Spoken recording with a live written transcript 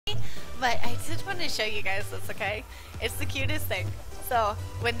But I did want to show you guys this, okay? It's the cutest thing. So,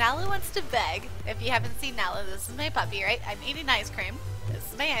 when Nala wants to beg, if you haven't seen Nala, this is my puppy, right? I'm eating ice cream.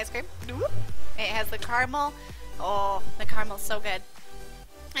 This is my ice cream. It has the caramel. Oh, the caramel's so good.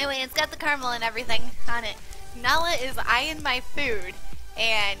 Anyway, it's got the caramel and everything on it. Nala is eyeing my food,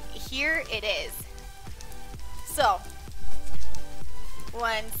 and here it is. So,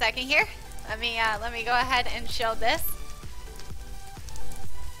 1 second here. Let me go ahead and show this.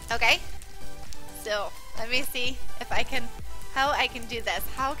 Okay. So, let me see if I can, how I can do this.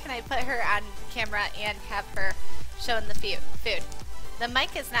 How can I put her on camera and have her showing the food? The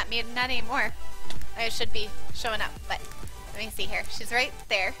mic is not muted, not anymore. It should be showing up, but let me see here. She's right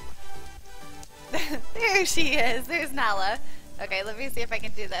there. There she is. There's Nala. Okay, let me see if I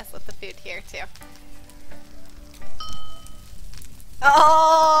can do this with the food here too.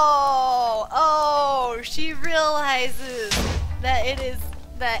 Oh, she realizes that it is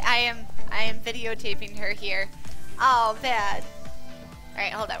that I am videotaping her here. Oh, bad. All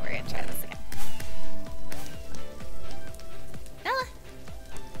right, hold on. We're gonna try this again. Nala,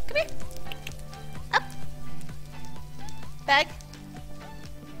 come here. Up. Bag.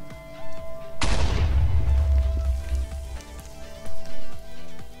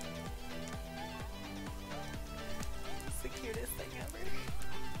 It's the cutest thing ever.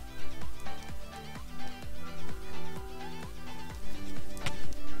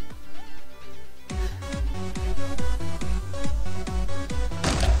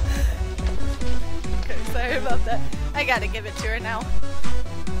 Okay, sorry about that. I gotta give it to her now.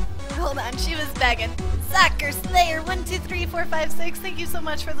 Hold on, she was begging. Soccer Slayer 123456. Thank you so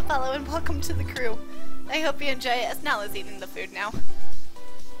much for the follow and welcome to the crew. I hope you enjoy it. Nala's eating the food now.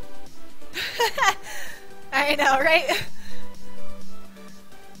 I know, right?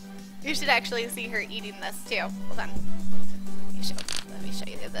 You should actually see her eating this too. Hold on. Let me show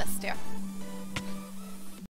you this too.